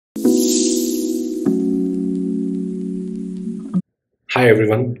Hi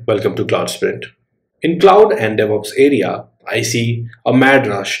everyone, welcome to Cloud Sprint. In cloud and DevOps area, I see a mad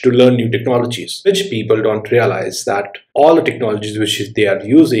rush to learn new technologies, which people don't realize that all the technologies which they are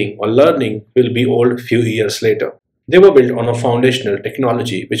using or learning will be old few years later. They were built on a foundational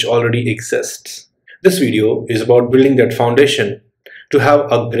technology which already exists. This video is about building that foundation to have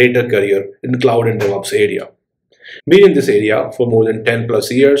a greater career in cloud and DevOps area. Been in this area for more than 10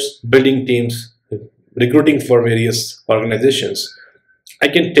 plus years, building teams, recruiting for various organizations. I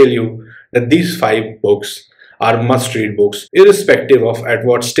can tell you that these 5 books are must-read books, irrespective of at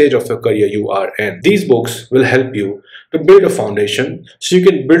what stage of your career you are in. These books will help you to build a foundation so you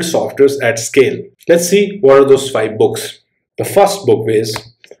can build softwares at scale. Let's see what are those 5 books. The first book is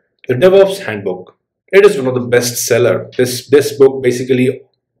the Devops Handbook. It is one of the best seller. This book basically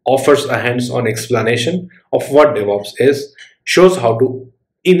offers a hands-on explanation of what DevOps is, shows how to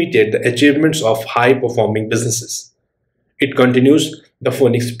imitate the achievements of high-performing businesses. It continues the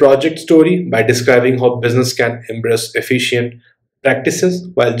Phoenix project story by describing how business can embrace efficient practices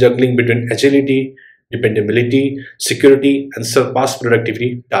while juggling between agility, dependability, security, and surpass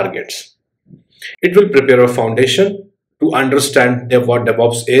productivity targets. It will prepare a foundation to understand what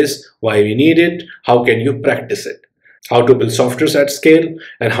DevOps is, why we need it, how can you practice it, how to build softwares at scale,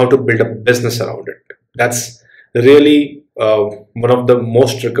 and how to build a business around it. That's really one of the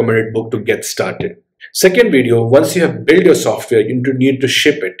most recommended book to get started. Second video, once you have built your software, you need to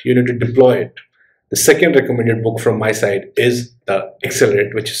ship it, you need to deploy it. The second recommended book from my side is the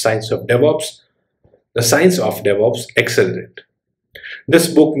Accelerate, which is Science of DevOps. The Science of DevOps Accelerate.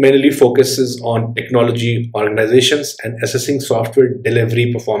 This book mainly focuses on technology organizations and assessing software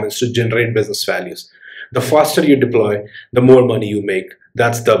delivery performance to generate business values. The faster you deploy, the more money you make.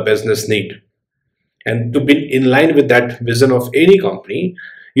 That's the business need. And to be in line with that vision of any company,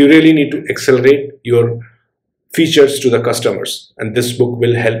 you really need to accelerate your features to the customers. And this book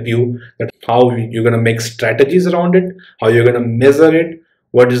will help you that how you're going to make strategies around it, how you're going to measure it,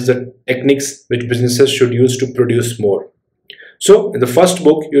 what is the techniques which businesses should use to produce more. So in the first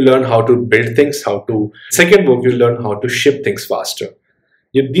book, you learn how to build things, second book, you learn how to ship things faster.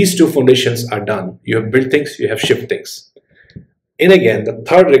 If these two foundations are done, you have built things, you have shipped things. And again, the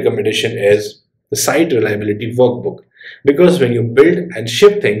third recommendation is the Site Reliability Workbook. Because when you build and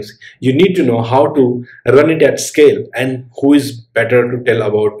ship things, you need to know how to run it at scale, and who is better to tell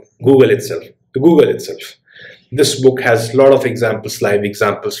about Google itself, This book has a lot of examples, live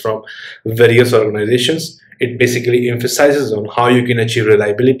examples from various organizations. It basically emphasizes on how you can achieve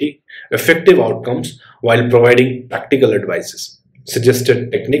reliability, effective outcomes while providing practical advices,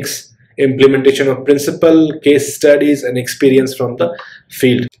 suggested techniques, implementation of principle, case studies, and experience from the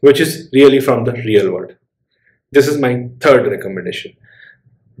field, which is really from the real world. This is my third recommendation.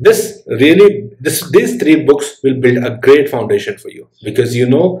 These 3 books will build a great foundation for you, because you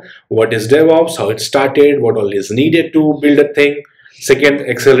know what is DevOps, how it started, what all is needed to build a thing. Second,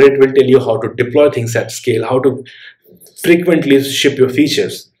 Accelerate will tell you how to deploy things at scale, how to frequently ship your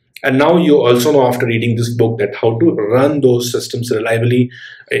features. And now you also know after reading this book that how to run those systems reliably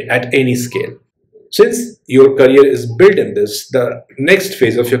at any scale. Since your career is built in this, the next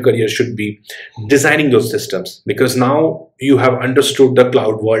phase of your career should be designing those systems, because now you have understood the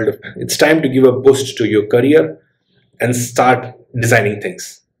cloud world. It's time to give a boost to your career and start designing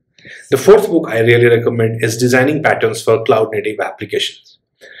things. The fourth book I really recommend is Designing Patterns for Cloud Native Applications.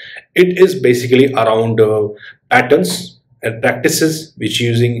 It is basically around patterns and practices which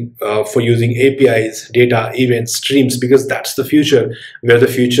using APIs, data, events, streams, because that's the future, where the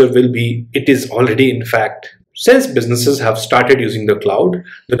future will be. It is already in fact. Since businesses have started using the cloud,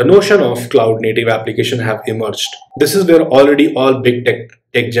 the notion of cloud native application have emerged. This is where already all big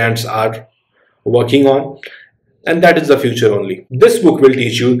tech giants are working on, and that is the future only. This book will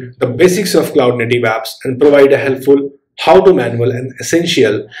teach you the basics of cloud native apps and provide a helpful how to manual and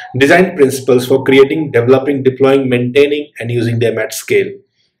essential design principles for creating, developing, deploying, maintaining, and using them at scale.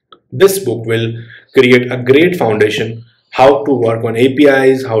 This book will create a great foundation how to work on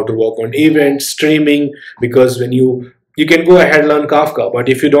APIs, how to work on events, streaming, because when you can go ahead and learn Kafka, but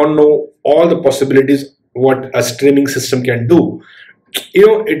if you don't know all the possibilities what a streaming system can do,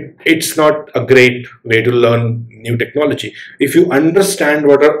 it's not a great way to learn new technology. If you understand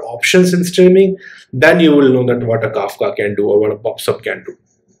what are options in streaming, then you will know that what a Kafka can do or what a PubSub can do.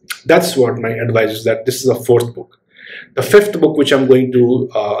 That's what my advice is, that this is the fourth book. The fifth book which I'm going to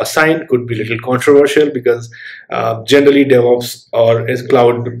assign could be a little controversial, because generally DevOps or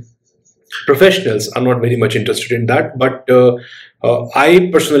cloud professionals are not very much interested in that, but I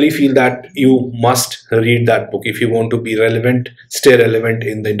personally feel that you must read that book if you want to be relevant, stay relevant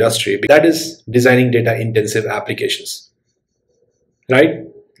in the industry. That is Designing Data Intensive Applications. right?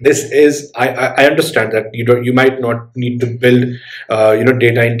 This is, I understand that you might not need to build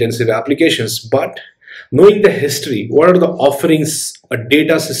data intensive applications, but knowing the history, what are the offerings a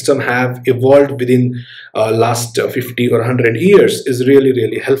data system have evolved within last 50 or 100 years is really,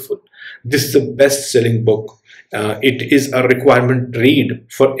 really helpful. This is a best selling book. It is a requirement read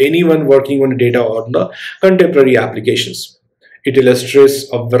for anyone working on data or the contemporary applications. It illustrates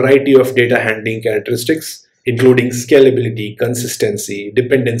a variety of data handling characteristics, including scalability, consistency,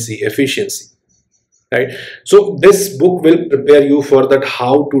 dependency, efficiency. Right. So this book will prepare you for that,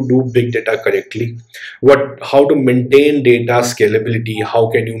 how to do big data correctly, how to maintain data scalability, how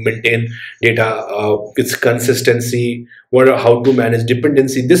can you maintain data its consistency, how to manage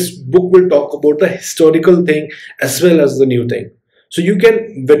dependency. This book will talk about the historical thing as well as the new thing. So you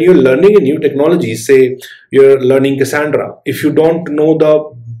can, when you're learning a new technology, say you're learning Cassandra, if you don't know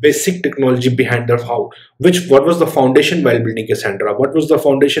the basic technology behind that, what was the foundation while building Cassandra, what was the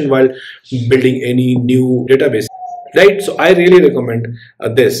foundation while building any new database, right? So I really recommend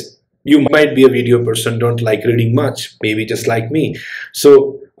this. You might be a video person, don't like reading much, maybe just like me.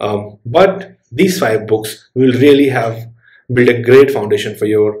 So but these 5 books will really have build a great foundation for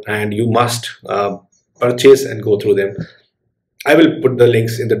you, and you must purchase and go through them. I will put the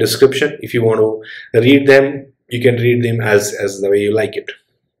links in the description. If you want to read them, you can read them as the way you like it.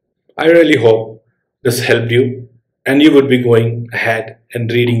 I really hope this helped you and you would be going ahead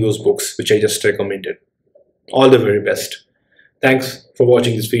and reading those books which I just recommended. All the very best. Thanks for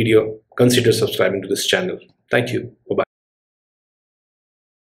watching this video. Consider subscribing to this channel. Thank you. Bye-bye.